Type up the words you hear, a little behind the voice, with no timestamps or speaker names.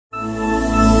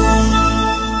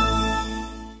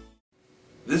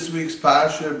week's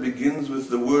parsha begins with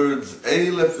the words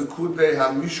Eile Fekudei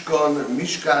HaMishkan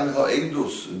Mishkan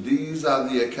HaEdus. These are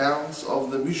the accounts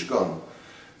of the Mishkan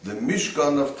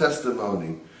of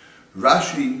testimony.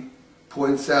 Rashi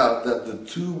points out that the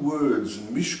two words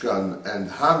Mishkan and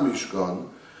HaMishkan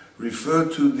refer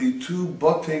to the two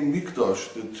Botei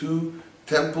Mikdash, the two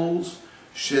temples,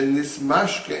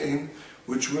 Shenismashkein,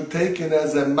 which were taken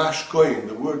as a mashkoin.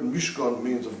 The word Mishkan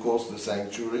means, of course, the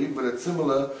sanctuary, but it's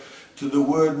similar to the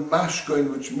word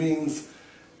mashkoin, which means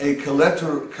a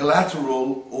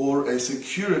collateral or a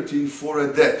security for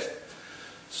a debt.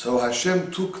 So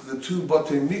Hashem took the two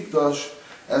Botei Mikdash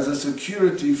as a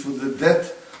security for the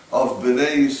debt of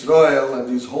Bnei Yisrael, and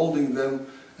He's holding them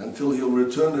until He'll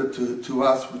return it to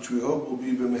us, which we hope will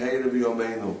be b'meheira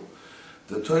v'yomeinu.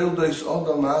 The Toildos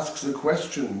Adam asks a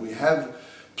question. We have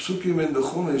Psukim in the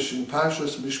Chumash, in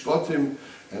Pashas Mishpatim,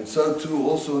 and so too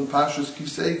also in Pashas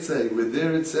Kiseitze, where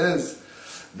there it says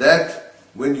that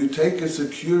when you take a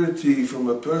security from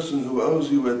a person who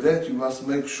owes you a debt, you must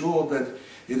make sure that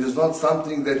it is not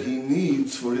something that he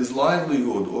needs for his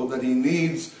livelihood, or that he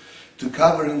needs to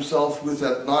cover himself with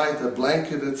at night, a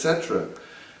blanket, etc.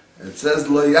 It says,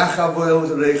 Lo yachavoel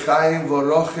rechaim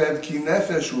v'roched ki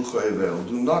nefesh hu chovel.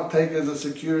 Do not take as a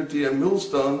security a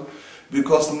millstone,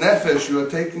 because nefesh, you are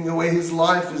taking away his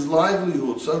life, his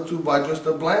livelihood. So too by just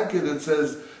a blanket, it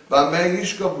says, B'amei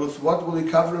yishkov, with what will he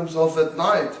cover himself at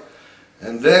night?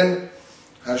 And then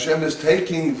Hashem is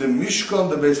taking the Mishkan,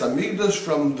 the Beis HaMikdash,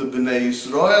 from the Bnei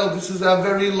Yisrael. This is our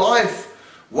very life.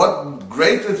 What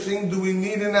greater thing do we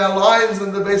need in our lives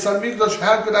than the Beis HaMikdash?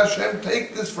 How could Hashem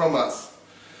take this from us?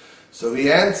 So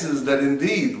he answers that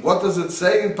indeed, what does it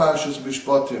say in Parshas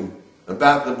Mishpatim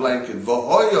about the blanket?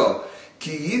 V'hoyo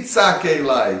ki yitzak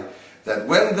elai, that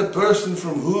when the person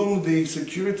from whom the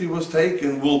security was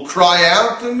taken will cry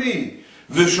out to me,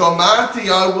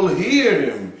 v'shomarti, I will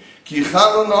hear him, ki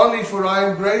chanonani, for I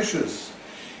am gracious.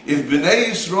 If Bnei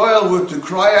Yisrael were to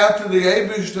cry out to the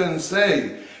Eibishter and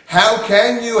say, how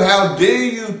dare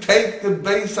you take the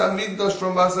Beis HaMikdash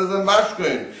from us as a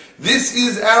mashkoin? This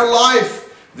is our life.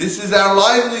 This is our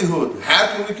livelihood. How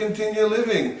can we continue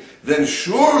living? Then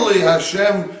surely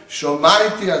Hashem,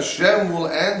 Shomaiti, Hashem will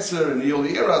answer, and He'll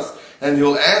hear us, and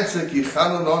He'll answer, Ki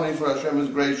chanonani, for Hashem is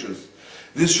gracious.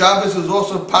 This Shabbos is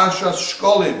also Parshas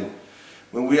Shkolim,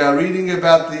 when we are reading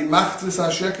about the Machzis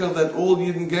HaShekel that all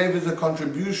Yidden gave as a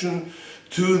contribution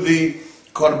to the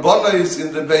Korbanos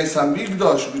in the Beis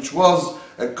HaMikdash, which was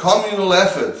a communal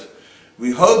effort.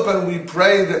 We hope and we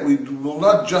pray that we will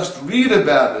not just read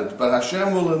about it, but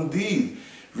Hashem will indeed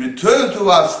return to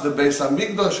us the Beis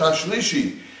HaMikdash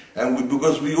HaShlishi, and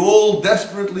because we all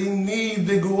desperately need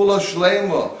the Geula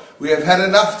Shlema. We have had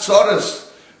enough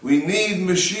tzoros. We need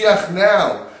Mashiach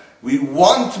now. We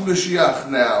want Mashiach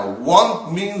now.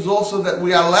 Want means also that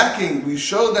we are lacking. We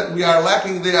show that we are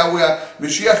lacking there.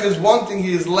 Mashiach is wanting,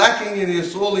 he is lacking, and he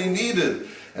is sorely needed.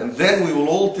 And then we will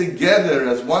all together,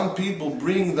 as one people,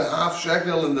 bring the half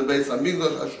shekel in the Beis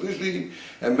HaMikdash HaShlishi,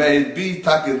 and may it be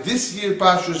Taka this year,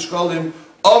 Parshas Shkolim,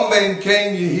 Amen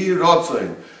Kein Yehi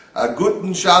Rotzoin. A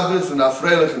guten Shabbos and a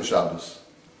freilichen Shabbos.